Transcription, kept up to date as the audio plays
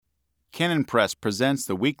Canon Press presents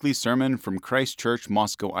the weekly sermon from Christ Church,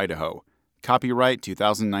 Moscow, Idaho. Copyright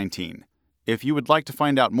 2019. If you would like to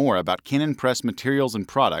find out more about Canon Press materials and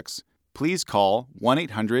products, please call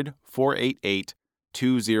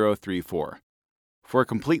 1-800-488-2034. For a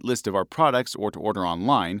complete list of our products or to order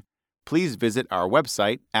online, please visit our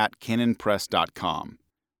website at canonpress.com.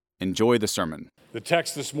 Enjoy the sermon. The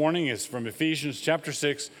text this morning is from Ephesians chapter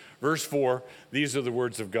 6, verse 4. These are the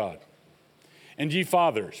words of God. And ye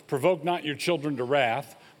fathers, provoke not your children to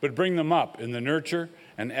wrath, but bring them up in the nurture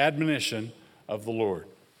and admonition of the Lord.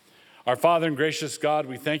 Our Father and gracious God,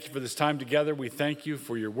 we thank you for this time together. We thank you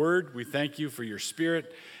for your word. We thank you for your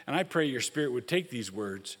Spirit. And I pray your Spirit would take these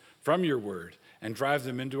words from your word and drive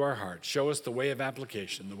them into our hearts. Show us the way of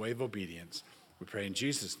application, the way of obedience. We pray in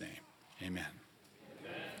Jesus' name. Amen.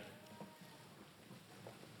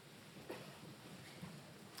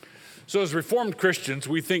 So as Reformed Christians,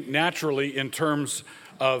 we think naturally in terms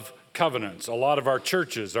of covenants. A lot of our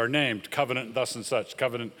churches are named covenant thus and such,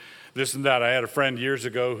 covenant this and that. I had a friend years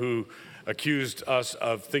ago who accused us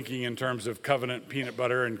of thinking in terms of covenant peanut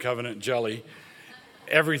butter and covenant jelly.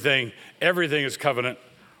 Everything is covenant.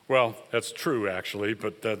 Well, that's true actually,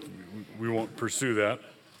 but we won't pursue that.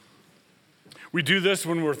 We do this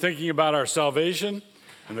when we're thinking about our salvation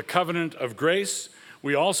and the covenant of grace.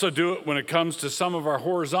 We also do it when it comes to some of our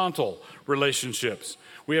horizontal relationships.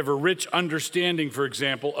 We have a rich understanding, for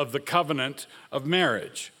example, of the covenant of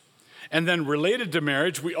marriage. And then related to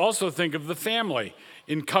marriage, we also think of the family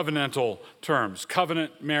in covenantal terms.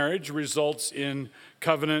 Covenant marriage results in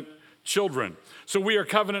covenant children. So we are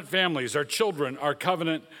covenant families. Our children are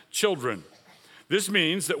covenant children. This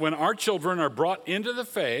means that when our children are brought into the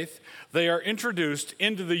faith, they are introduced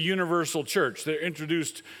into the universal church. They're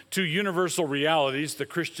introduced to universal realities, the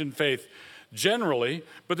Christian faith generally,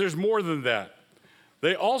 but there's more than that.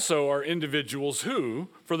 They also are individuals who,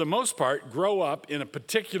 for the most part, grow up in a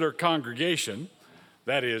particular congregation.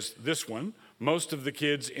 That is, this one. Most of the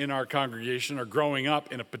kids in our congregation are growing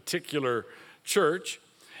up in a particular church,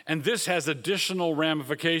 and this has additional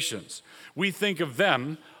ramifications. We think of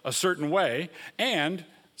them a certain way, and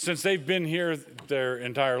since they've been here their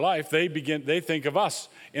entire life, they think of us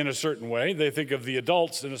in a certain way. They think of the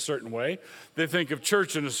adults in a certain way. They think of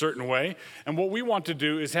church in a certain way. And what we want to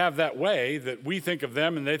do is have that way that we think of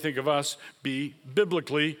them and they think of us be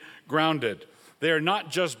biblically grounded. They are not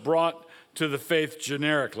just brought to the faith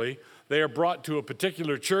generically. They are brought to a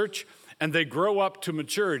particular church, and they grow up to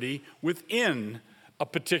maturity within a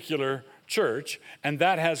particular church, and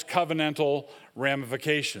that has covenantal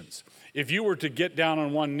ramifications. If you were to get down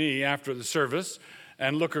on one knee after the service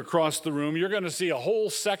and look across the room, you're going to see a whole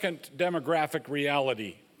second demographic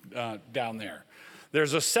reality down there.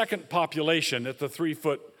 There's a second population at the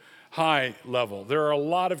 3-foot high level. There are a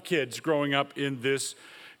lot of kids growing up in this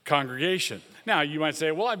congregation. Now, you might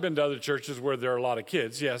say, well, I've been to other churches where there are a lot of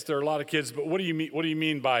kids. Yes, there are a lot of kids, but what do you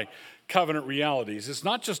mean by covenant realities? It's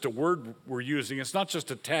not just a word we're using. It's not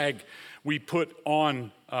just a tag we put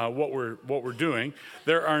on what we're doing.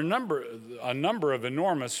 There are a number of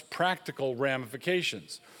enormous practical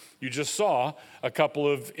ramifications. You just saw a couple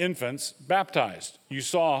of infants baptized. You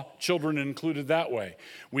saw children included that way.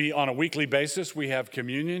 On a weekly basis, we have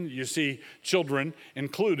communion. You see children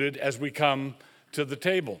included as we come to the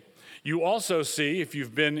table. You also see, if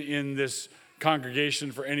you've been in this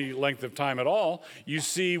congregation for any length of time at all, you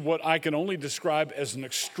see what I can only describe as an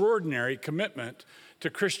extraordinary commitment to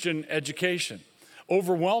Christian education.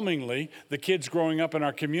 Overwhelmingly, the kids growing up in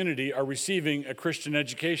our community are receiving a Christian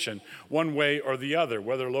education one way or the other,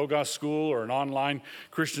 whether Logos School or an online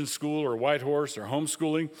Christian school or Whitehorse or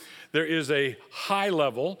homeschooling. There is a high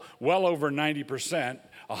level, well over 90%,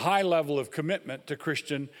 a high level of commitment to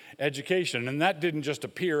Christian education. And that didn't just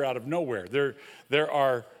appear out of nowhere. There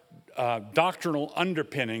are doctrinal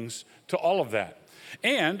underpinnings to all of that.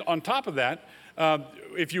 And on top of that,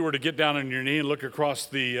 if you were to get down on your knee and look across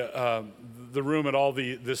the room at all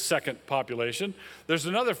the second population, there's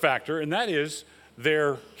another factor, and that is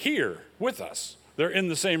they're here with us. They're in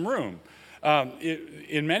the same room.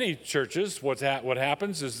 In many churches, what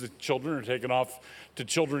happens is the children are taken off to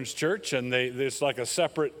children's church, and it's like a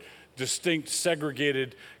separate, distinct,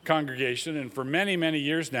 segregated congregation. And for many, many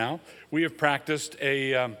years now, we have practiced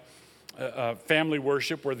a family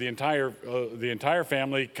worship where the entire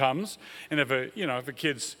family comes, and if a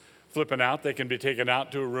kid's flipping out, they can be taken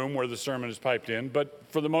out to a room where the sermon is piped in. But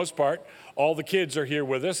for the most part, all the kids are here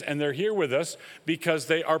with us, and they're here with us because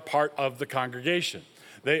they are part of the congregation.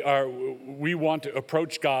 We want to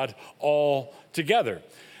approach God all together.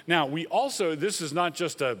 Now, this is not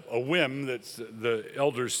just a whim that the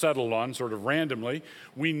elders settled on sort of randomly.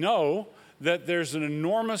 We know that there's an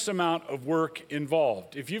enormous amount of work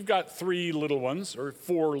involved. If you've got 3 little ones, or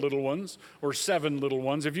 4 little ones, or 7 little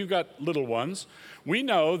ones, if you've got little ones, we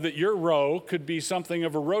know that your row could be something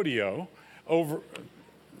of a rodeo over,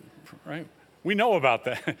 right? We know about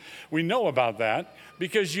that. We know about that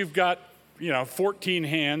because you've got, 14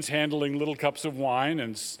 hands handling little cups of wine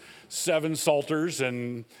and 7 psalters,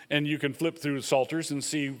 and you can flip through the psalters and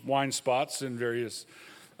see wine spots and various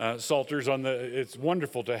psalters on the. It's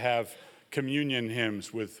wonderful to have communion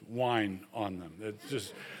hymns with wine on them.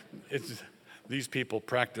 These people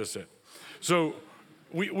practice it. So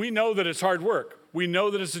we know that it's hard work. We know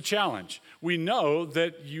that it's a challenge. We know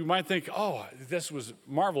that you might think, oh, this was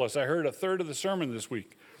marvelous. I heard a third of the sermon this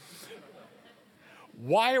week.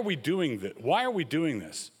 Why are we doing this? Why are we doing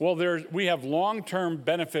this? Well, we have long-term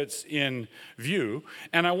benefits in view,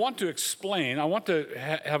 and I want to explain. I want to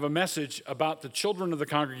have a message about the children of the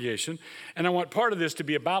congregation, and I want part of this to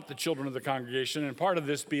be about the children of the congregation, and part of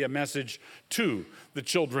this be a message to the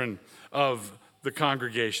children of the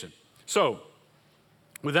congregation. So,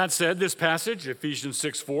 with that said, this passage, Ephesians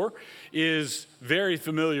 6:4, is very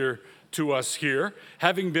familiar to us here,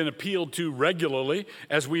 having been appealed to regularly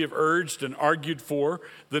as we have urged and argued for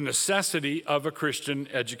the necessity of a Christian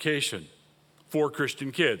education for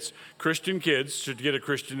Christian kids. Christian kids should get a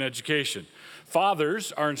Christian education.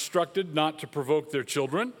 Fathers are instructed not to provoke their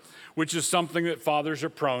children, which is something that fathers are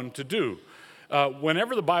prone to do.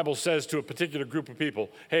 Whenever the Bible says to a particular group of people,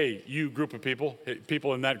 hey, you group of people,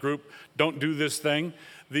 people in that group, don't do this thing,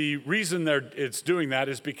 the reason it's doing that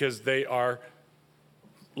is because they are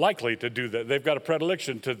likely to do that. They've got a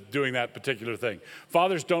predilection to doing that particular thing.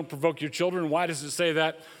 Fathers, don't provoke your children. Why does it say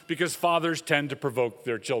that? Because fathers tend to provoke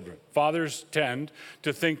their children. Fathers tend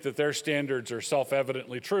to think that their standards are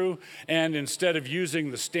self-evidently true, and instead of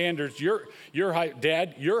using the standards, your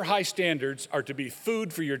high standards are to be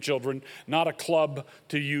food for your children, not a club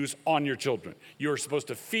to use on your children. You're supposed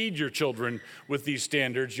to feed your children with these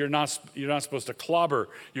standards. You're not supposed to clobber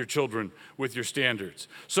your children with your standards.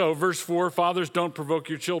 So, verse 4, fathers, don't provoke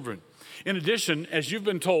your children. In addition, as you've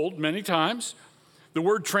been told many times, the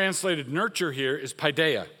word translated nurture here is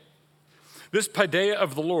paideia. This paideia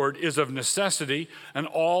of the Lord is of necessity an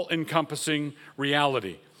all-encompassing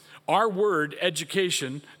reality. Our word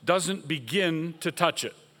education doesn't begin to touch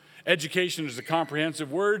it. Education is a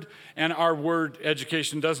comprehensive word, and our word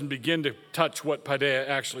education doesn't begin to touch what paideia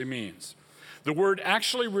actually means. The word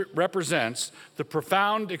actually represents the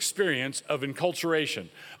profound experience of enculturation,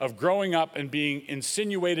 of growing up and being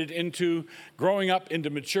insinuated into, growing up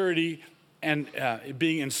into maturity and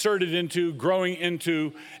being inserted into, growing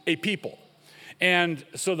into a people. And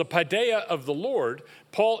so the paideia of the Lord,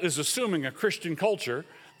 Paul is assuming a Christian culture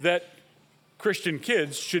that Christian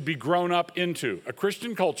kids should be grown up into, a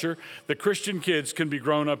Christian culture that Christian kids can be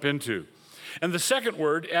grown up into. And the second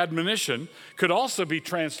word, admonition, could also be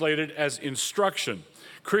translated as instruction.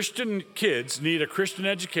 Christian kids need a Christian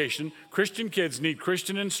education. Christian kids need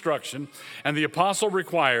Christian instruction. And the apostle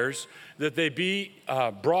requires that they be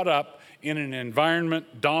brought up in an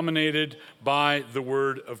environment dominated by the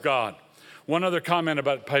word of God. One other comment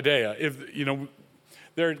about paideia.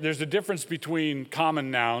 There's a difference between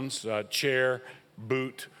common nouns, chair,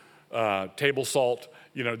 boot, table salt.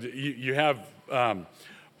 You have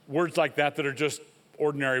words like that are just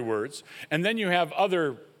ordinary words. And then you have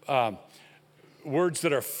other words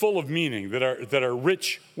that are full of meaning, that are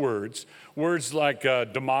rich words like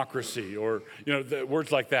democracy or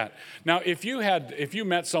words like that. Now, if you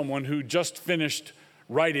met someone who just finished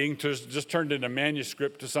writing, just turned in a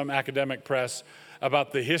manuscript to some academic press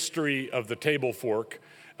about the history of the table fork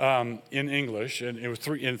in English, and it was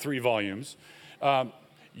in 3 volumes,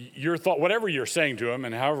 your thought, whatever you're saying to him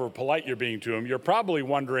and however polite you're being to him, you're probably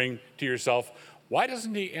wondering to yourself, why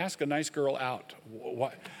doesn't he ask a nice girl out?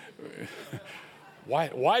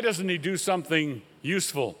 Why doesn't he do something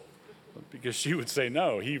useful? Because she would say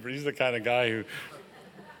no. He's the kind of guy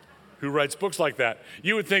who writes books like that.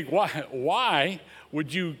 You would think, why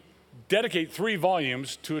would you dedicate 3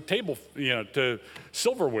 volumes to a table, to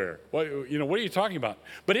silverware? What are you talking about?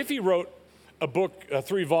 But if he wrote a book, a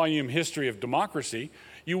 3-volume history of democracy,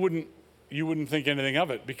 you wouldn't think anything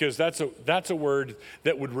of it, because that's a word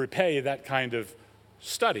that would repay that kind of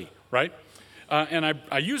study, right? And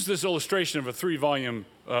I use this illustration of a 3-volume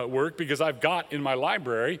work because I've got in my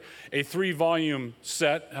library a 3-volume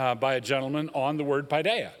set by a gentleman on the word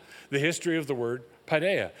paideia, the history of the word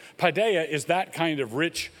paideia. Paideia is that kind of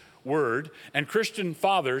rich word, and Christian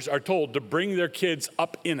fathers are told to bring their kids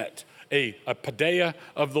up in it, a paideia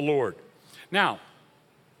of the Lord. Now,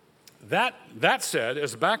 that said,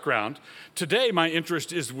 as a background, today my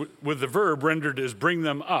interest is with the verb rendered as bring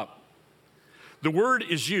them up. that word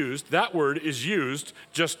is used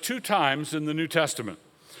just 2 times in the New Testament.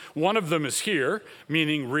 One of them is here,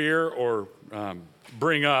 meaning rear or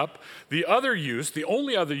bring up. The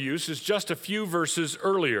only other use is just a few verses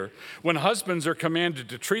earlier, when husbands are commanded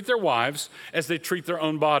to treat their wives as they treat their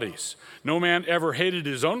own bodies. No man ever hated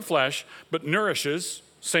his own flesh, but nourishes,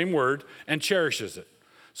 same word, and cherishes it.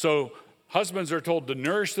 So husbands are told to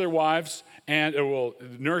nourish their wives, and it will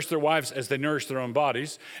nourish their wives as they nourish their own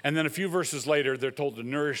bodies. And then a few verses later, they're told to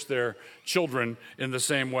nourish their children in the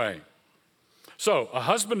same way. So a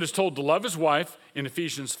husband is told to love his wife in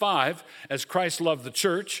Ephesians 5 as Christ loved the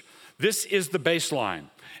church. This is the baseline.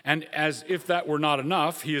 And as if that were not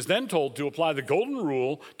enough, he is then told to apply the golden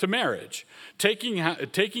rule to marriage,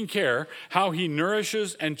 taking care how he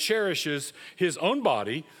nourishes and cherishes his own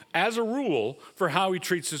body as a rule for how he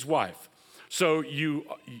treats his wife. So you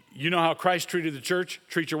know how Christ treated the church?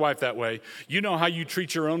 Treat your wife that way. You know how you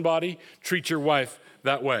treat your own body? Treat your wife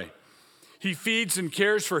that way. He feeds and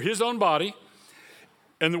cares for his own body.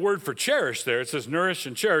 And the word for cherish there, it says nourish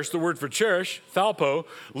and cherish. The word for cherish, thalpo,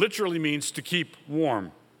 literally means to keep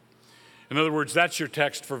warm. In other words, that's your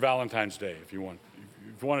text for Valentine's Day, if you want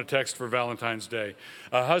a text for Valentine's Day.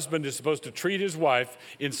 A husband is supposed to treat his wife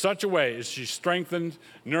in such a way as she's strengthened,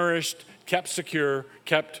 nourished, kept secure,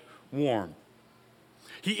 kept warm.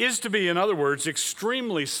 He is to be, in other words,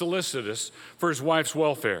 extremely solicitous for his wife's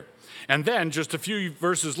welfare. And then, just a few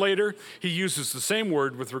verses later, he uses the same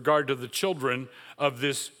word with regard to the children of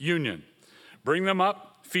this union. Bring them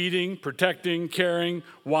up, feeding, protecting, caring,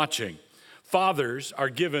 watching. Fathers are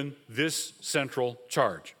given this central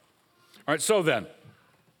charge. All right, so then,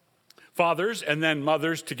 fathers and then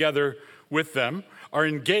mothers together with them are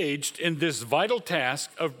engaged in this vital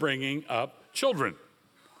task of bringing up children.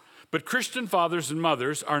 But Christian fathers and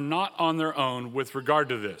mothers are not on their own with regard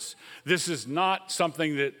to this. This is not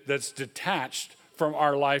something that's detached from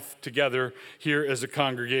our life together here as a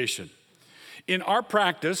congregation. In our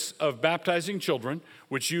practice of baptizing children,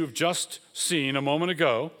 which you have just seen a moment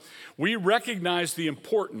ago, we recognize the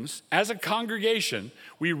importance, as a congregation,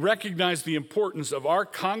 we recognize the importance of our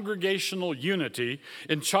congregational unity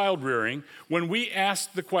in child rearing when we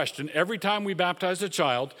ask the question, every time we baptize a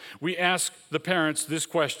child, we ask the parents this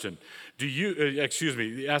question.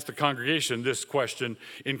 Ask the congregation this question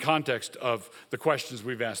in context of the questions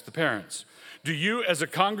we've asked the parents. Do you, as a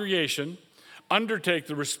congregation, undertake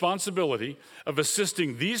the responsibility of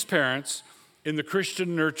assisting these parents in the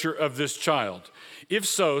Christian nurture of this child? If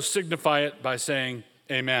so, signify it by saying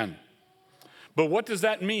amen. But what does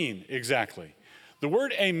that mean exactly? The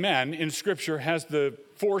word amen in Scripture has the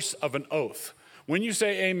force of an oath. When you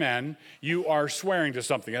say amen, you are swearing to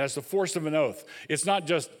something. It has the force of an oath. It's not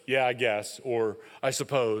just, yeah, I guess, or I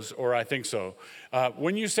suppose, or I think so.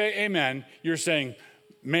 When you say amen, you're saying,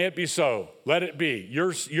 may it be so, let it be.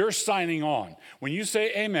 You're signing on. When you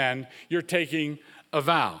say amen, you're taking a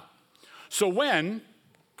vow. So when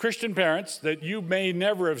Christian parents that you may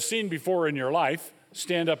never have seen before in your life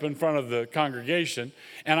stand up in front of the congregation,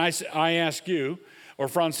 and I ask you, or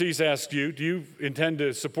Francis asks you, do you intend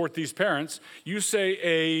to support these parents? You say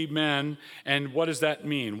amen, and what does that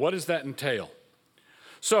mean? What does that entail?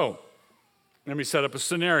 So, let me set up a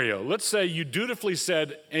scenario. Let's say you dutifully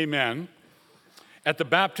said amen at the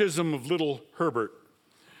baptism of little Herbert.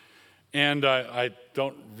 And I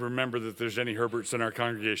don't remember that there's any Herberts in our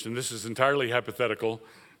congregation. This is entirely hypothetical.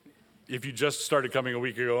 If you just started coming a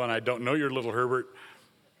week ago and I don't know your little Herbert,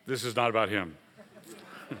 this is not about him.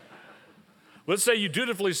 Let's say you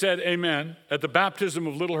dutifully said amen at the baptism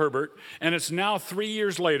of little Herbert, and it's now 3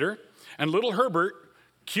 years later, and little Herbert,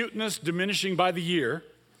 cuteness diminishing by the year,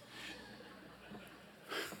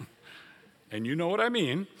 and you know what I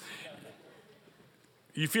mean.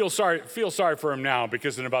 You feel sorry for him now,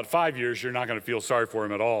 because in about 5 years, you're not going to feel sorry for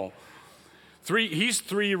him at all. He's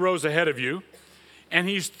 3 rows ahead of you, and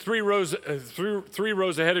he's three rows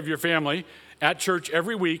ahead of your family at church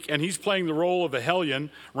every week, and he's playing the role of a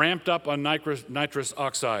hellion ramped up on nitrous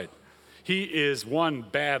oxide. He is one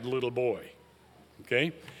bad little boy,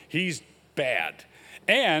 okay? He's bad.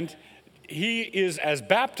 And he is as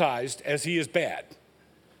baptized as he is bad.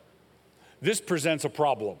 This presents a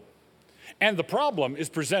problem. And the problem is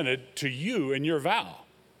presented to you in your vow.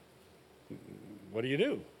 What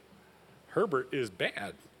do? Herbert is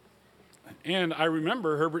bad. And I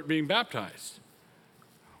remember Herbert being baptized.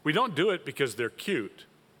 We don't do it because they're cute,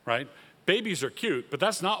 right? Babies are cute, but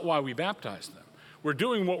that's not why we baptize them. We're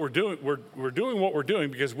doing what we're doing. We're doing what we're doing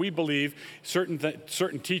because we believe certain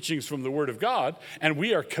teachings from the Word of God, and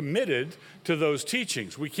we are committed to those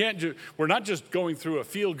teachings. We're not just going through a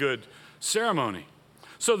feel-good ceremony.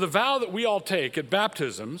 So the vow that we all take at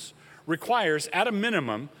baptisms requires, at a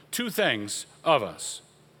minimum, two things of us.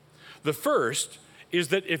 The first is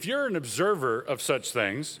that if you're an observer of such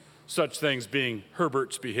things being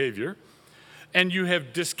Herbert's behavior, and you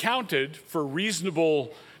have discounted for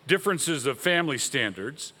reasonable differences of family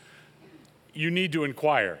standards, you need to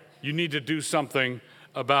inquire. You need to do something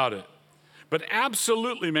about it. But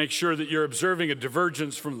absolutely make sure that you're observing a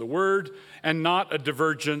divergence from the Word and not a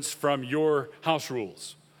divergence from your house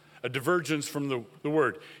rules, a divergence from the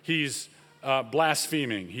Word. He's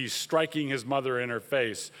blaspheming. He's striking his mother in her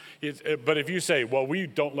face. But if you say, well, we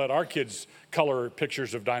don't let our kids color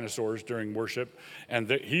pictures of dinosaurs during worship,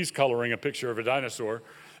 and he's coloring a picture of a dinosaur,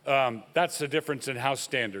 that's a difference in house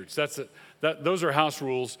standards. Those are house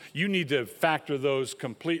rules. You need to factor those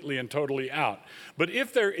completely and totally out. But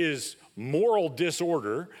if there is moral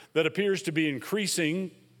disorder that appears to be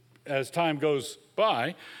increasing as time goes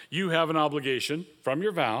by, you have an obligation from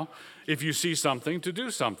your vow, if you see something, to do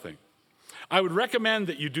something. I would recommend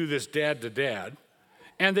that you do this dad to dad,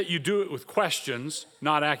 and that you do it with questions,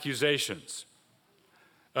 not accusations.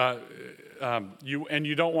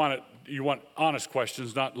 You don't want it. You want honest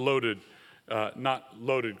questions, not loaded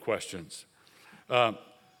questions.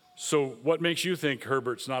 So, what makes you think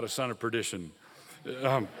Herbert's not a son of perdition?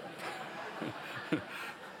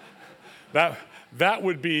 That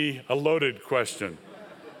would be a loaded question.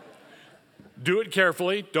 Do it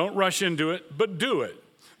carefully. Don't rush into it, but do it.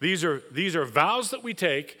 These are vows that we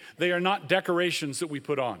take. They are not decorations that we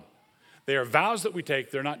put on. They are vows that we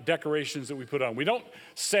take. They're not decorations that we put on. We don't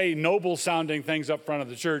say noble-sounding things up front of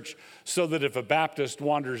the church so that if a Baptist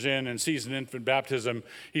wanders in and sees an infant baptism,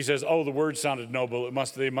 he says, oh, the word sounded noble.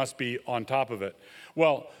 They must be on top of it.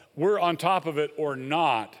 Well, we're on top of it or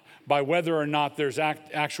not by whether or not there's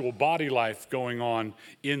actual body life going on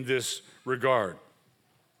in this regard.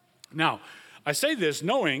 Now, I say this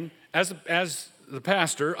knowing, as the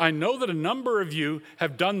pastor, I know that a number of you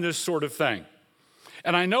have done this sort of thing.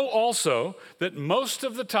 And I know also that most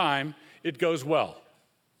of the time it goes well.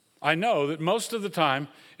 I know that most of the time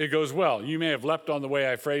it goes well. You may have leapt on the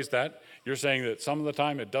way I phrased that. You're saying that some of the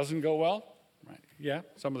time it doesn't go well? Right. Yeah,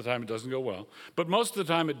 some of the time it doesn't go well. But most of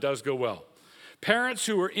the time it does go well. Parents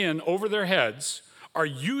who are in over their heads are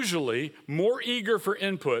usually more eager for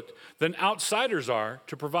input than outsiders are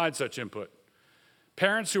to provide such input.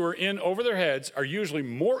 Parents who are in over their heads are usually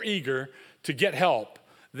more eager to get help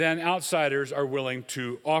than outsiders are willing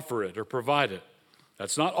to offer it or provide it.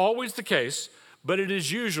 That's not always the case, but it is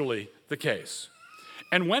usually the case.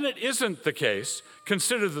 And when it isn't the case,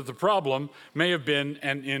 consider that the problem may have been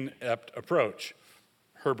an inept approach,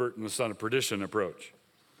 Herbert and the son of perdition approach.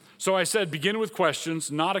 So I said, begin with questions,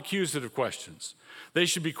 not accusative questions. They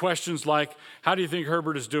should be questions like, how do you think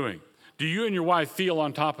Herbert is doing? Do you and your wife feel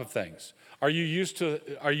on top of things? Are you used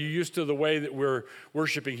to the way that we're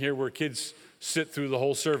worshiping here where kids sit through the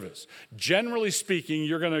whole service? Generally speaking,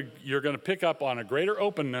 you're going to pick up on a greater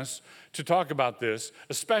openness to talk about this,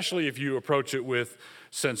 especially if you approach it with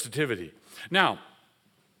sensitivity. Now,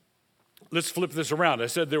 let's flip this around. I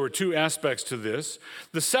said there were two aspects to this.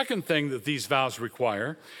 The second thing that these vows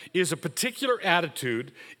require is a particular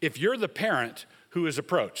attitude if you're the parent who is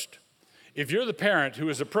approached. If you're the parent who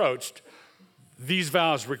is approached, these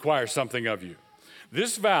vows require something of you.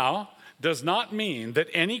 This vow does not mean that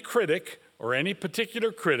any critic or any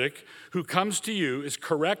particular critic who comes to you is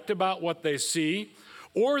correct about what they see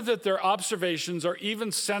or that their observations are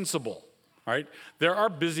even sensible. All right? There are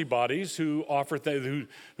busybodies who offer things,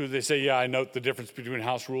 who they say, yeah, I note the difference between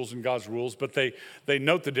house rules and God's rules, but they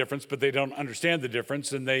note the difference, but they don't understand the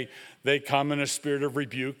difference, and they come in a spirit of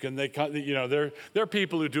rebuke, and there are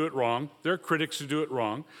people who do it wrong. There are critics who do it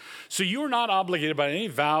wrong. So you are not obligated by any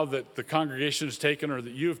vow that the congregation has taken or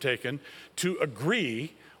that you have taken to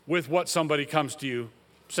agree with what somebody comes to you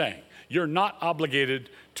saying. You're not obligated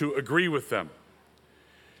to agree with them.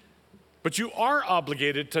 But you are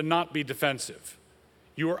obligated to not be defensive.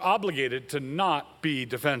 You are obligated to not be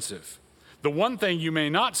defensive. The one thing you may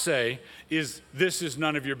not say is, this is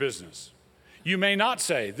none of your business. You may not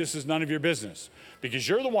say, this is none of your business, because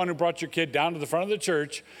you're the one who brought your kid down to the front of the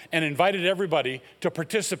church and invited everybody to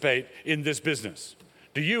participate in this business.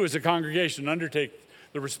 Do you, as a congregation, undertake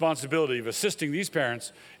the responsibility of assisting these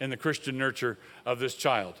parents in the Christian nurture of this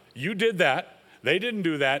child? You did that. They didn't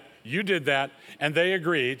do that, you did that, and they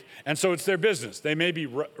agreed, and so it's their business. They may be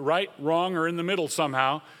right, wrong, or in the middle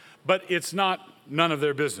somehow, but it's not none of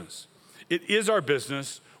their business. It is our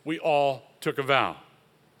business. We all took a vow.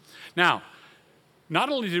 Now, not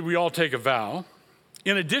only did we all take a vow,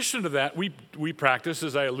 in addition to that, we practice,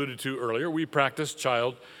 as I alluded to earlier, we practice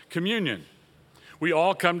child communion. We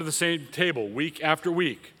all come to the same table week after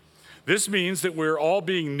week. This means that we're all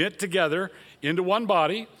being knit together into one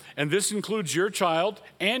body, and this includes your child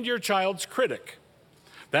and your child's critic.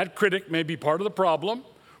 That critic may be part of the problem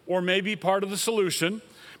or may be part of the solution,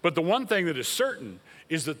 but the one thing that is certain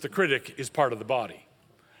is that the critic is part of the body.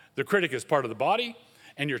 The critic is part of the body,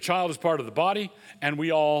 and your child is part of the body, and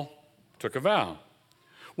we all took a vow.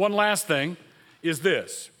 One last thing is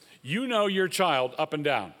this. You know your child up and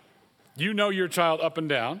down. You know your child up and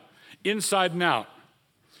down, inside and out.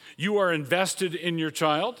 You are invested in your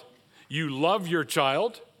child. You love your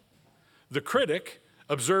child. The critic,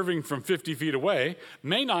 observing from 50 feet away,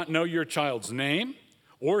 may not know your child's name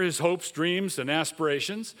or his hopes, dreams, and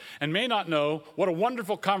aspirations, and may not know what a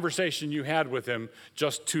wonderful conversation you had with him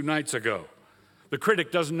just 2 nights ago. The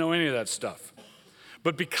critic doesn't know any of that stuff.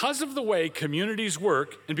 But because of the way communities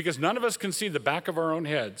work, and because none of us can see the back of our own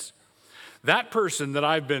heads, that person that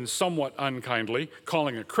I've been somewhat unkindly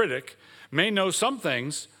calling a critic may know some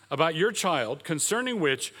things about your child concerning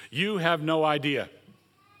which you have no idea.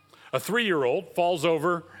 A 3-year-old falls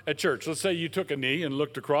over at church. Let's say you took a knee and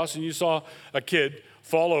looked across and you saw a kid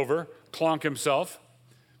fall over, clonk himself,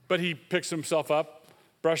 but he picks himself up,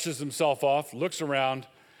 brushes himself off, looks around,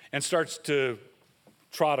 and starts to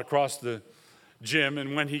trot across the gym.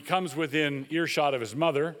 And when he comes within earshot of his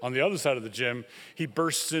mother on the other side of the gym, he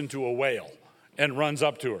bursts into a wail and runs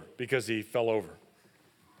up to her because he fell over.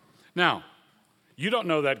 Now, you don't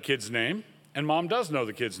know that kid's name, and mom does know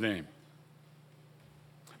the kid's name.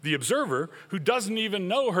 The observer, who doesn't even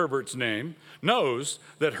know Herbert's name, knows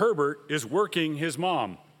that Herbert is working his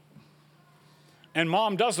mom. And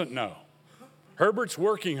mom doesn't know. Herbert's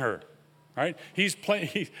working her. Right? He's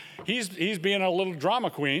being a little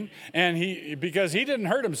drama queen, and because he didn't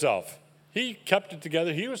hurt himself. He kept it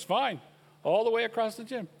together. He was fine all the way across the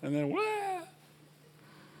gym. And then, wah!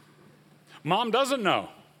 Mom doesn't know.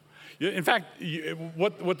 In fact,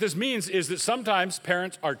 what this means is that sometimes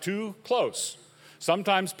parents are too close.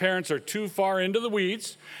 Sometimes parents are too far into the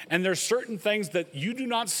weeds, and there's certain things that you do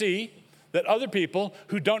not see that other people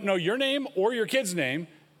who don't know your name or your kid's name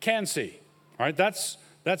can see. All right? That's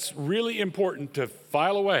really important to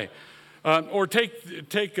file away. Or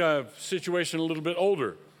take a situation a little bit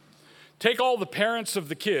older. Take all the parents of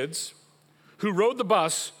the kids who rode the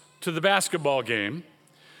bus to the basketball game.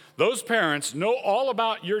 Those parents know all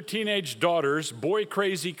about your teenage daughter's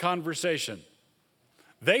boy-crazy conversation.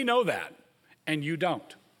 They know that, and you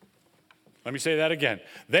don't. Let me say that again.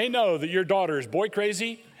 They know that your daughter is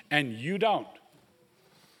boy-crazy, and you don't.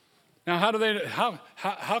 Now,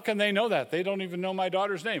 how can they know that? They don't even know my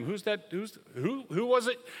daughter's name. Who's that? Who was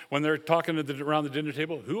it when they're talking around the dinner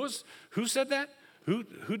table? Who said that? Who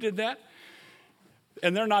did that?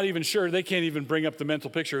 And they're not even sure. They can't even bring up the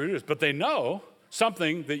mental picture of who it is. But they know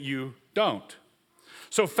something that you don't.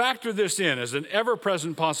 So factor this in as an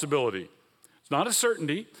ever-present possibility. It's not a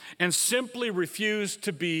certainty, and simply refuse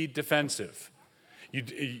to be defensive.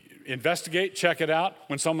 You investigate, check it out.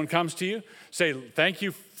 When someone comes to you, say, thank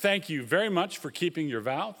you very much for keeping your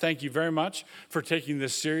vow. Thank you very much for taking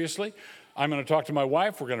this seriously. I'm going to talk to my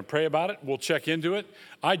wife. We're going to pray about it. We'll check into it.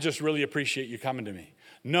 I just really appreciate you coming to me.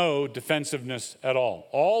 No defensiveness at all.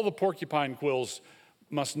 All the porcupine quills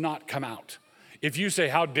must not come out. If you say,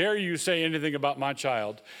 how dare you say anything about my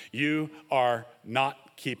child, you are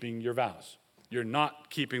not keeping your vows. You're not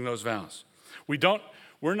keeping those vows.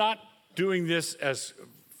 We're not doing this as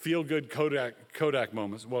feel-good Kodak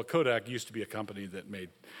moments. Well, Kodak used to be a company that made,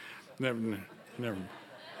 never.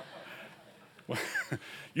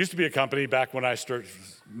 Used to be a company back when I started,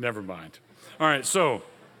 never mind. All right, so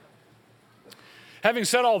having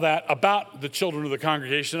said all that about the children of the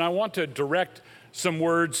congregation, I want to direct some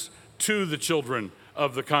words to the children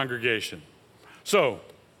of the congregation. So,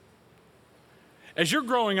 as you're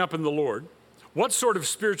growing up in the Lord, what sort of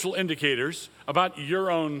spiritual indicators about your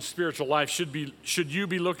own spiritual life should you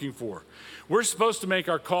be looking for? We're supposed to make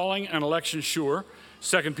our calling and election sure,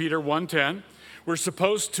 2 Peter 1:10. We're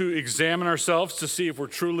supposed to examine ourselves to see if we're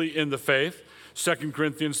truly in the faith, 2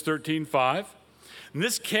 Corinthians 13:5. And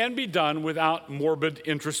this can be done without morbid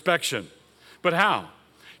introspection. But how?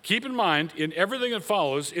 Keep in mind, in everything that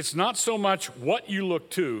follows, it's not so much what you look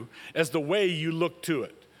to as the way you look to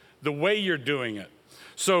it, the way you're doing it.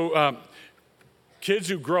 So kids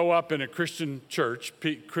who grow up in a Christian church,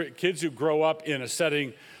 kids who grow up in a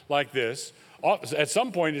setting like this, at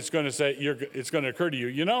some point it's going to occur to you,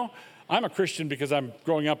 you know, I'm a Christian because I'm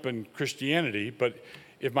growing up in Christianity, but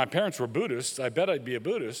if my parents were Buddhists, I bet I'd be a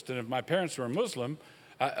Buddhist, and if my parents were Muslim,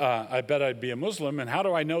 I bet I'd be a Muslim, and how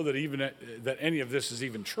do I know that any of this is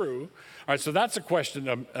even true? All right, so that's a question,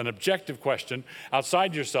 an objective question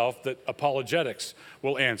outside yourself that apologetics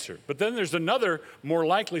will answer. But then there's another more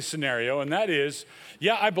likely scenario, and that is,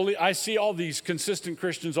 I see all these consistent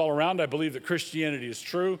Christians all around. I believe that Christianity is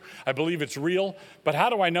true. I believe it's real. But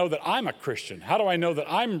how do I know that I'm a Christian? How do I know that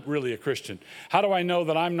I'm really a Christian? How do I know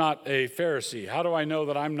that I'm not a Pharisee? How do I know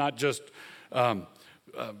that I'm not just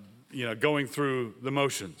going through the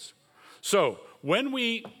motions? So when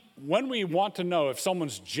we want to know if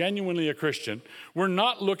someone's genuinely a Christian, we're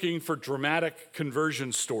not looking for dramatic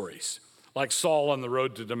conversion stories like Saul on the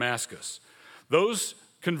road to Damascus. Those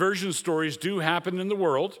conversion stories do happen in the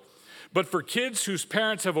world, but for kids whose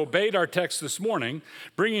parents have obeyed our text this morning,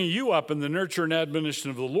 bringing you up in the nurture and admonition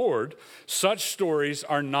of the Lord, such stories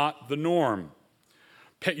are not the norm.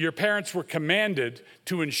 Your parents were commanded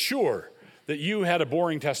to ensure that you had a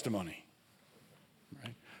boring testimony.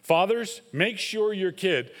 Right? Fathers, make sure your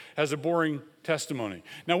kid has a boring testimony.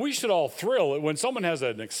 Now, we should all thrill when someone has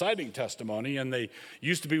an exciting testimony, and they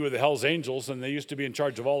used to be with the Hells Angels, and they used to be in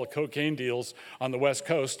charge of all the cocaine deals on the West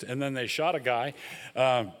Coast, and then they shot a guy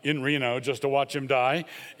in Reno just to watch him die,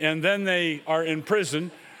 and then they are in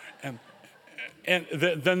prison, and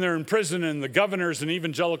then they're in prison, and the governor's an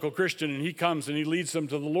evangelical Christian, and he comes and he leads them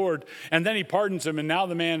to the Lord, and then he pardons him, and now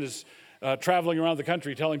the man is traveling around the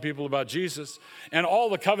country telling people about Jesus, and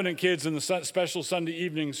all the covenant kids in the special Sunday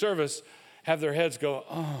evening service have their heads go,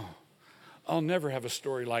 oh, I'll never have a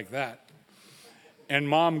story like that. And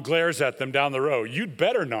mom glares at them down the road. You'd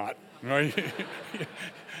better not.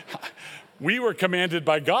 We were commanded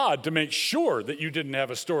by God to make sure that you didn't have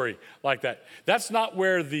a story like that. That's not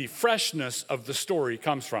where the freshness of the story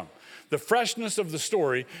comes from. The freshness of the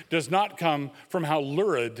story does not come from how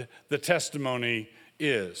lurid the testimony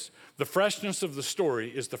is. The freshness of the story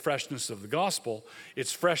is the freshness of the gospel.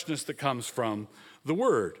 It's freshness that comes from the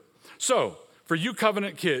word. So, for you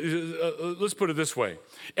covenant kids, let's put it this way.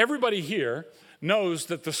 Everybody here knows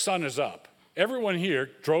that the sun is up. Everyone here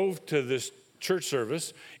drove to this church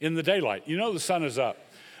service in the daylight. You know the sun is up.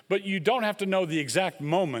 But you don't have to know the exact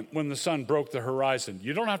moment when the sun broke the horizon.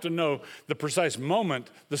 You don't have to know the precise moment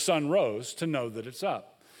the sun rose to know that it's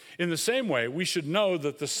up. In the same way, we should know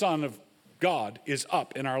that the Son of God is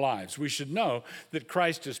up in our lives. We should know that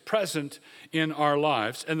Christ is present in our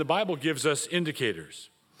lives, and the Bible gives us indicators.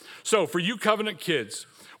 So for you covenant kids,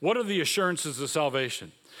 what are the assurances of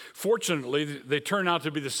salvation? Fortunately, they turn out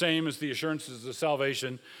to be the same as the assurances of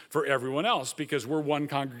salvation for everyone else because we're one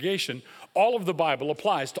congregation. All of the Bible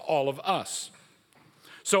applies to all of us.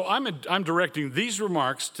 So I'm directing these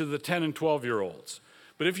remarks to the 10 and 12-year-olds.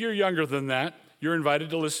 But if you're younger than that, you're invited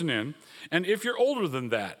to listen in. And if you're older than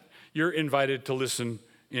that, you're invited to listen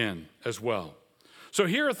in as well. So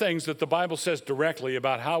here are things that the Bible says directly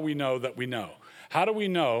about how we know that we know. How do we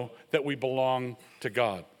know that we belong to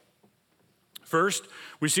God? First,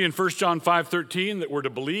 we see in 1 John 5:13 that we're to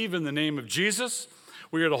believe in the name of Jesus.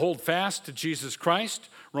 We are to hold fast to Jesus Christ,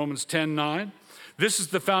 Romans 10:9. This is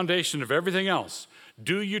the foundation of everything else.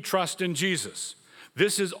 Do you trust in Jesus?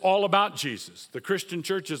 This is all about Jesus. The Christian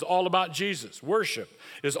church is all about Jesus. Worship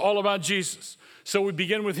is all about Jesus. So we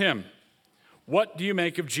begin with him. What do you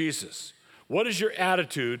make of Jesus? What is your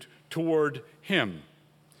attitude toward him?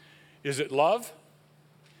 Is it love?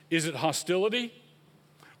 Is it hostility?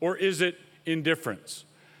 Or is it indifference?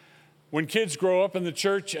 When kids grow up in the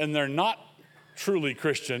church and they're not truly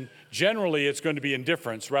Christian, generally it's going to be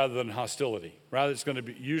indifference rather than hostility.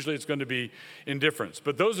 Usually it's going to be indifference.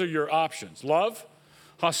 But those are your options: love,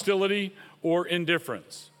 hostility, or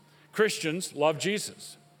indifference. Christians love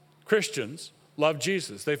Jesus. Christians love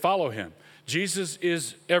Jesus. They follow him. Jesus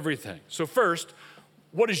is everything. So first,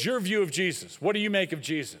 what is your view of Jesus? What do you make of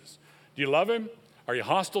Jesus? Do you love him? Are you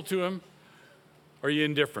hostile to him? Are you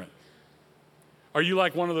indifferent? Are you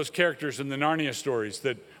like one of those characters in the Narnia stories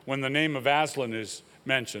that when the name of Aslan is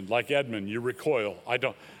mentioned, like Edmund, you recoil? I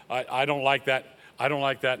don't like that. I don't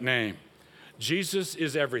like that name. Jesus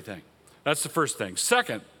is everything. That's the first thing.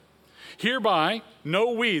 Second, hereby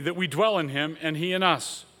know we that we dwell in him and he in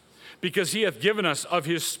us, because he hath given us of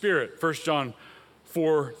his Spirit, 1 John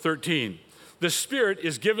 4:13. The Spirit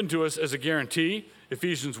is given to us as a guarantee,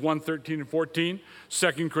 Ephesians 1:13 and 14,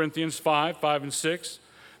 2 Corinthians 5 and 6.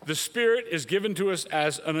 The Spirit is given to us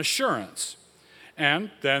as an assurance. And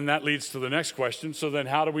then that leads to the next question. So then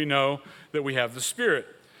how do we know that we have the Spirit?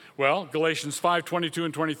 Well, Galatians 5:22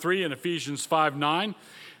 and 23 and Ephesians 5:9,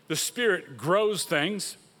 the Spirit grows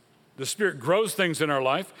things. The Spirit grows things in our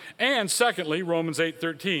life. And secondly, Romans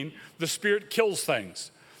 8:13, the Spirit kills things.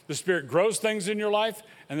 The Spirit grows things in your life,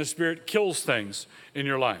 and the Spirit kills things in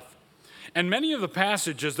your life. And many of the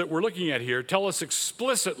passages that we're looking at here tell us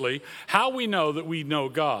explicitly how we know that we know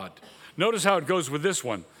God. Notice how it goes with this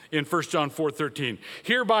one in 1 John 4:13.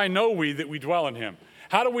 Hereby know we that we dwell in him.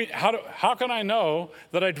 How can I know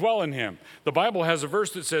that I dwell in him? The Bible has a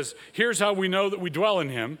verse that says, here's how we know that we dwell in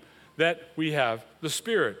him, that we have the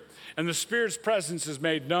Spirit. And the Spirit's presence is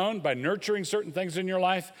made known by nurturing certain things in your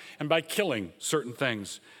life and by killing certain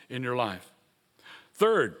things in your life.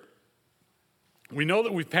 Third, we know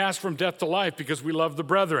that we've passed from death to life because we love the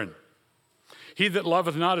brethren. He that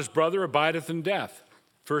loveth not his brother abideth in death.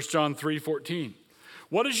 1 John 3:14.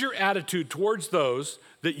 What is your attitude towards those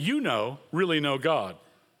that you know really know God?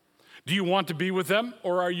 Do you want to be with them,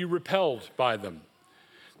 or are you repelled by them?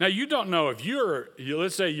 Now, you don't know if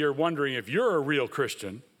let's say you're wondering if you're a real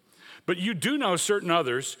Christian, but you do know certain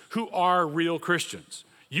others who are real Christians.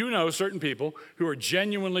 You know certain people who are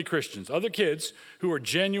genuinely Christians, other kids who are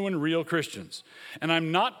genuine, real Christians. And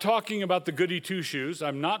I'm not talking about the goody two-shoes.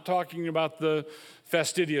 I'm not talking about the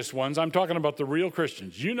fastidious ones. I'm talking about the real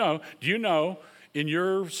Christians. Do you know in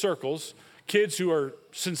your circles kids who are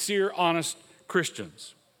sincere, honest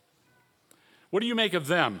Christians? What do you make of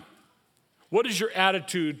them? What is your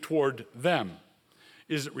attitude toward them?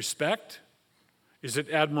 Is it respect? Is it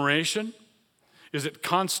admiration? Is it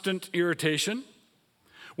constant irritation?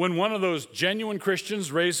 When one of those genuine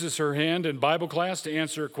Christians raises her hand in Bible class to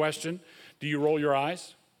answer a question, do you roll your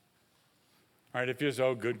eyes? All right, if you say,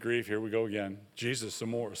 oh, good grief, here we go again. Jesus, some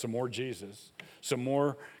more Jesus, some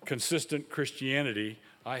more consistent Christianity.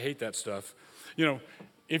 I hate that stuff.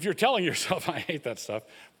 If you're telling yourself, I hate that stuff,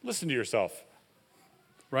 listen to yourself,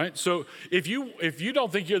 right? So if you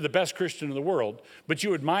don't think you're the best Christian in the world, but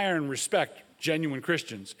you admire and respect genuine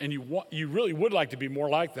Christians, and you really would like to be more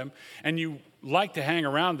like them, and you like to hang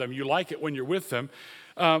around them, you like it when you're with them,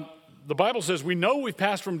 the Bible says we know we've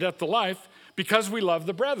passed from death to life because we love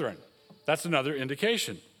the brethren. That's another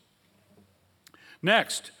indication.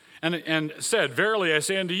 Next, and said, verily I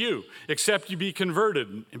say unto you, except you be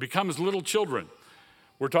converted and become as little children.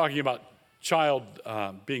 We're talking about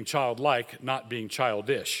being childlike, not being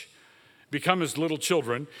childish. Become as little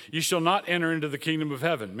children, ye shall not enter into the kingdom of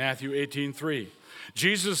heaven. Matthew 18:3.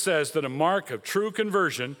 Jesus says that a mark of true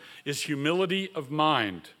conversion is humility of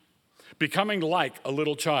mind, becoming like a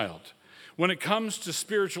little child. When it comes to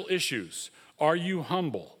spiritual issues, are you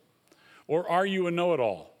humble? Or are you a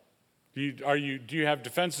know-it-all? Do you have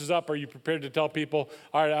defenses up? Are you prepared to tell people,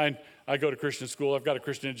 all right, I go to Christian school, I've got a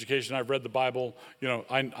Christian education, I've read the Bible,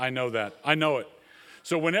 I know that, I know it.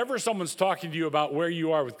 So whenever someone's talking to you about where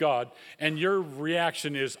you are with God, and your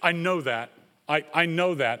reaction is, I know that, I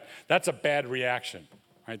know that, that's a bad reaction,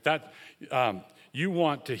 right? You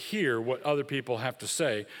want to hear what other people have to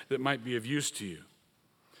say that might be of use to you.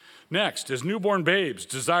 Next, as newborn babes,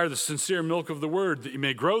 desire the sincere milk of the word that you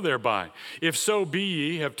may grow thereby. If so be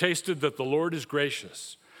ye have tasted that the Lord is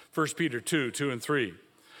gracious. 1 Peter 2:2-3.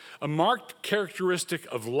 A marked characteristic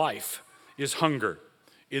of life is hunger.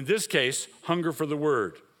 In this case, hunger for the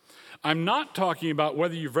word. I'm not talking about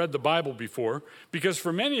whether you've read the Bible before, because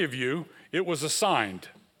for many of you, it was assigned.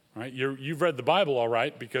 Right? You've read the Bible all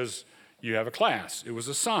right because you have a class. It was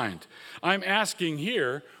assigned. I'm asking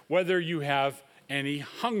here whether you have any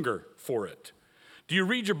hunger for it. Do you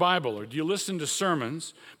read your Bible or do you listen to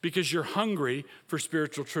sermons because you're hungry for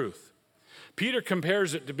spiritual truth? Peter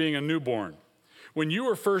compares it to being a newborn. When you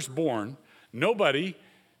were first born, nobody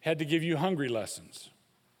had to give you hungry lessons.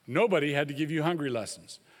 Nobody had to give you hungry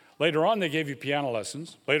lessons. Later on, they gave you piano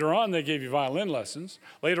lessons. Later on, they gave you violin lessons.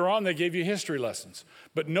 Later on, they gave you history lessons.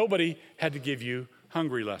 But nobody had to give you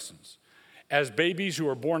hungry lessons. As babies who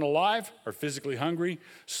are born alive are physically hungry,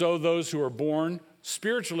 so those who are born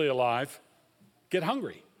spiritually alive get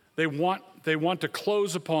hungry. They want to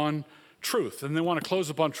close upon truth, and they want to close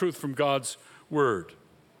upon truth from God's word.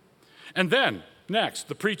 And then, next,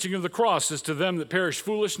 the preaching of the cross is to them that perish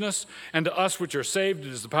foolishness, and to us which are saved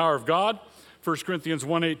it is the power of God. 1 Corinthians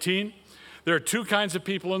 1:18. There are two kinds of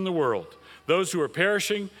people in the world, those who are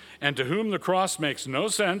perishing and to whom the cross makes no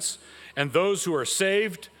sense, and those who are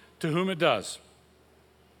saved to whom it does.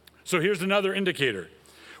 So here's another indicator.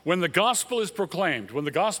 When the gospel is proclaimed, when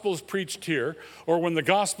the gospel is preached here, or when the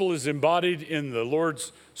gospel is embodied in the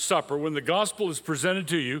Lord's Supper, when the gospel is presented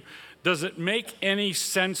to you, does it make any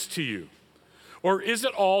sense to you? Or is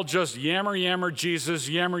it all just yammer, yammer, Jesus,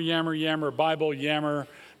 yammer, yammer, yammer, Bible, yammer,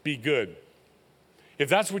 be good? If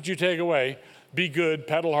that's what you take away, be good,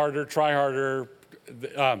 pedal harder, try harder,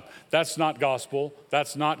 that's not gospel,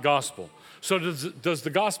 that's not gospel. So does the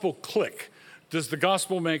gospel click? Does the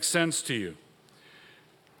gospel make sense to you?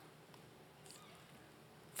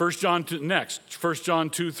 1 John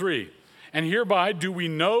 2:3. And hereby do we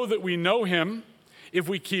know that we know him if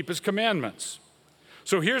we keep his commandments.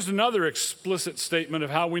 So here's another explicit statement of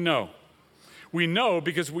how we know. We know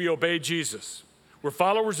because we obey Jesus. We're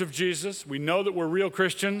followers of Jesus. We know that we're real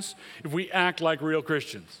Christians if we act like real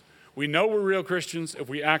Christians. We know we're real Christians if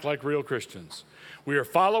we act like real Christians. We are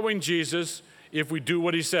following Jesus if we do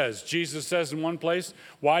what he says. Jesus says in one place,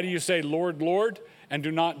 "Why do you say, Lord, Lord, and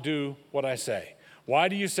do not do what I say?" Why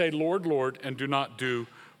do you say, Lord, Lord, and do not do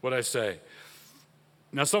what I say?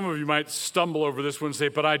 Now, some of you might stumble over this one and say,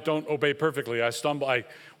 but I don't obey perfectly. I stumble.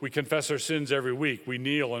 We confess our sins every week. We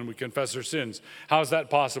kneel and we confess our sins. How is that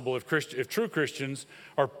possible? If true Christians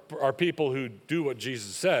are people who do what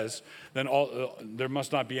Jesus says, then there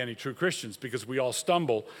must not be any true Christians, because we all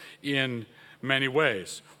stumble in many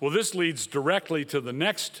ways. Well, this leads directly to the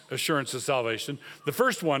next assurance of salvation. The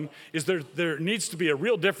first one is there needs to be a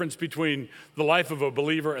real difference between the life of a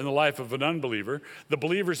believer and the life of an unbeliever. The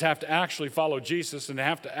believers have to actually follow Jesus and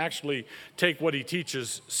have to actually take what he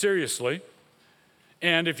teaches seriously.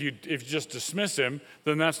 And if you just dismiss him,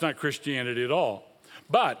 then that's not Christianity at all.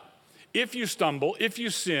 But if you stumble, if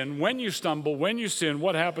you sin, when you stumble, when you sin,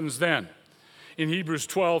 what happens then? In Hebrews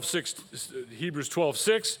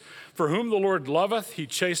 12:6, for whom the Lord loveth, he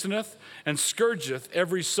chasteneth, and scourgeth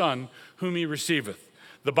every son whom he receiveth.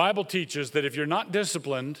 The Bible teaches that if you're not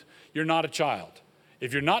disciplined, you're not a child.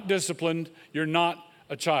 If you're not disciplined, you're not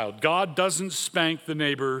a child. God doesn't spank the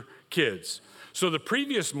neighbor kids. So the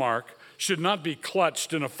previous mark should not be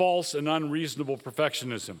clutched in a false and unreasonable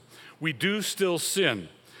perfectionism. We do still sin.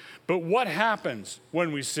 But what happens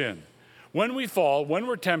when we sin? When we fall, when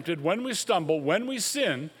we're tempted, when we stumble, when we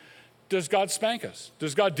sin, does God spank us?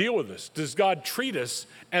 Does God deal with us? Does God treat us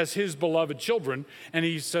as his beloved children? And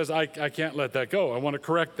he says, I can't let that go. I want to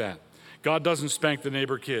correct that. God doesn't spank the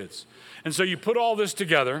neighbor kids. And so you put all this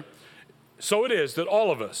together. So it is that all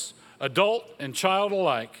of us, adult and child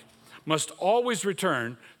alike, must always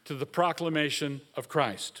return to the proclamation of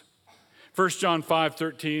Christ. 1 John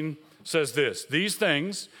 5:13 says this, "These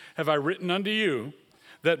things have I written unto you,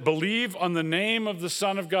 that believe on the name of the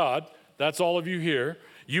Son of God," that's all of you here,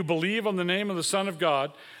 "you believe on the name of the Son of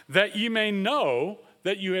God, that ye may know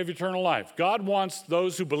that you have eternal life." God wants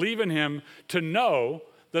those who believe in him to know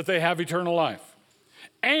that they have eternal life,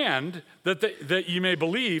 and that ye may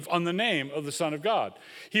believe on the name of the Son of God.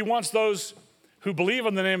 He wants those who believe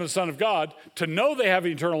on the name of the Son of God to know they have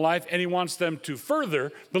eternal life, and he wants them to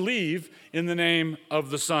further believe in the name of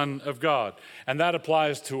the Son of God. And that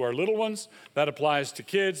applies to our little ones, that applies to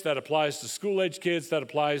kids, that applies to school-age kids, that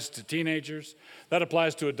applies to teenagers, that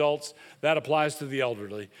applies to adults, that applies to the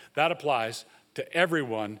elderly, that applies to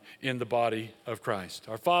everyone in the body of Christ.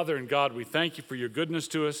 Our Father and God, we thank you for your goodness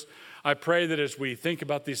to us. I pray that as we think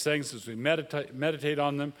about these things, as we meditate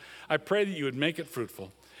on them, I pray that you would make it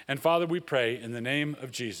fruitful. And Father, we pray in the name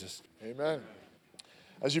of Jesus. Amen.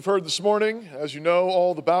 As you've heard this morning, as you know,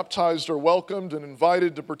 all the baptized are welcomed and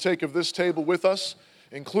invited to partake of this table with us,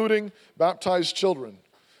 including baptized children.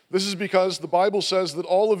 This is because the Bible says that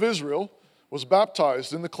all of Israel was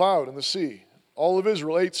baptized in the cloud and the sea. All of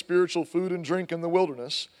Israel ate spiritual food and drink in the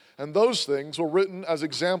wilderness, and those things were written as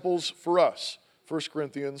examples for us. 1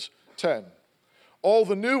 Corinthians 10. All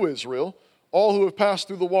the new Israel, all who have passed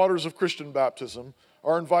through the waters of Christian baptism,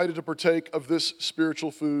 are invited to partake of this spiritual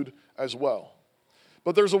food as well.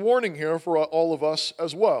 But there's a warning here for all of us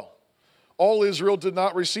as well. All Israel did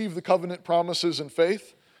not receive the covenant promises in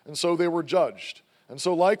faith, and so they were judged. And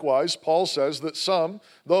so likewise, Paul says that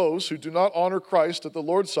those who do not honor Christ at the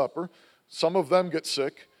Lord's Supper, some of them get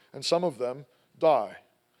sick, and some of them die.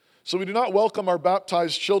 So we do not welcome our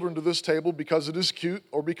baptized children to this table because it is cute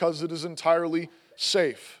or because it is entirely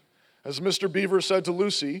safe. As Mr. Beaver said to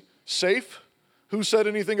Lucy, safe? Who said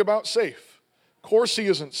anything about safe? Of course he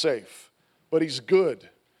isn't safe, but he's good.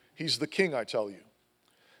 He's the king, I tell you.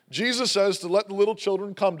 Jesus says to let the little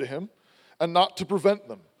children come to him and not to prevent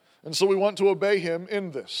them. And so we want to obey him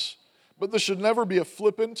in this. But this should never be a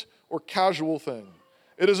flippant or casual thing.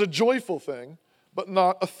 It is a joyful thing, but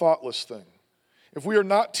not a thoughtless thing. If we are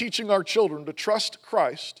not teaching our children to trust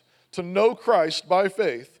Christ, to know Christ by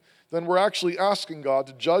faith, then we're actually asking God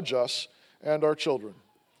to judge us and our children.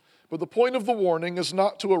 But the point of the warning is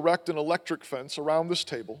not to erect an electric fence around this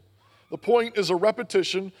table. The point is a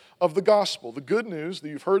repetition of the gospel, the good news that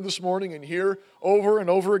you've heard this morning and hear over and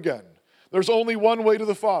over again. There's only one way to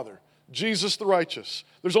the Father, Jesus the righteous.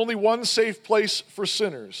 There's only one safe place for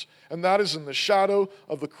sinners, and that is in the shadow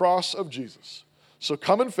of the cross of Jesus. So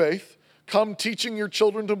come in faith, come teaching your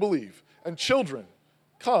children to believe, and children,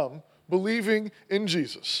 come believing in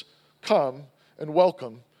Jesus. Come and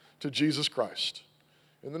welcome to Jesus Christ.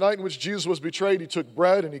 In the night in which Jesus was betrayed, he took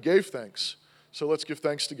bread and he gave thanks. So let's give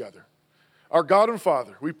thanks together. Our God and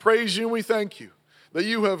Father, we praise you and we thank you that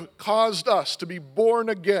you have caused us to be born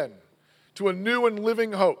again to a new and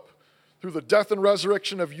living hope through the death and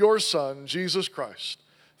resurrection of your Son, Jesus Christ.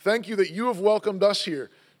 Thank you that you have welcomed us here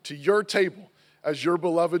to your table as your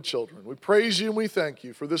beloved children. We praise you and we thank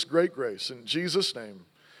you for this great grace. In Jesus' name,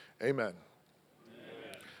 amen.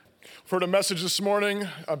 I've heard a message this morning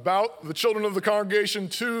about the children of the congregation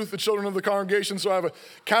to the children of the congregation. So I have a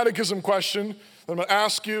catechism question that I'm going to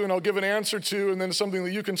ask you and I'll give an answer to, and then something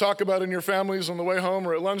that you can talk about in your families on the way home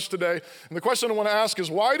or at lunch today. And the question I want to ask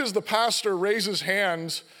is, why does the pastor raise his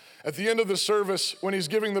hands at the end of the service when he's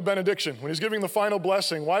giving the benediction, when he's giving the final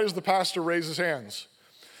blessing? Why does the pastor raise his hands?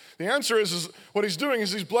 The answer is what he's doing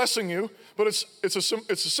is he's blessing you, but it's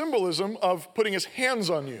a symbolism of putting his hands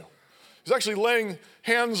on you. He's actually laying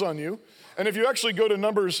hands on you. And if you actually go to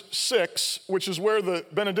Numbers 6, which is where the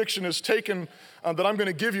benediction is taken that I'm going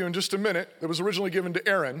to give you in just a minute, that was originally given to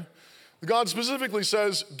Aaron, God specifically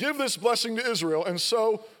says, give this blessing to Israel, and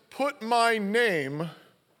so put my name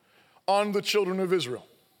on the children of Israel.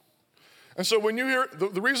 And so when you hear,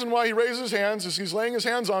 the reason why he raises his hands is he's laying his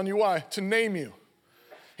hands on you. Why? To name you.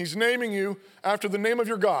 He's naming you after the name of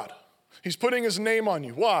your God. He's putting his name on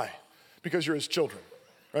you. Why? Because you're his children.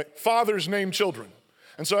 Right? Fathers name children.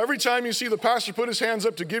 And so every time you see the pastor put his hands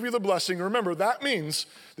up to give you the blessing, remember that means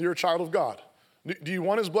that you're a child of God. Do you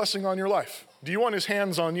want his blessing on your life? Do you want his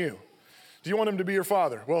hands on you? Do you want him to be your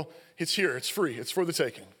father? Well, it's here, it's free, it's for the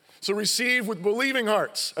taking. So receive with believing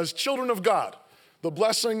hearts as children of God the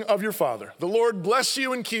blessing of your Father. The Lord bless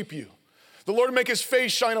you and keep you. The Lord make his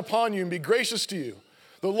face shine upon you and be gracious to you.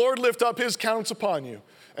 The Lord lift up his countenance upon you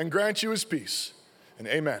and grant you his peace. And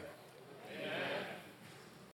amen.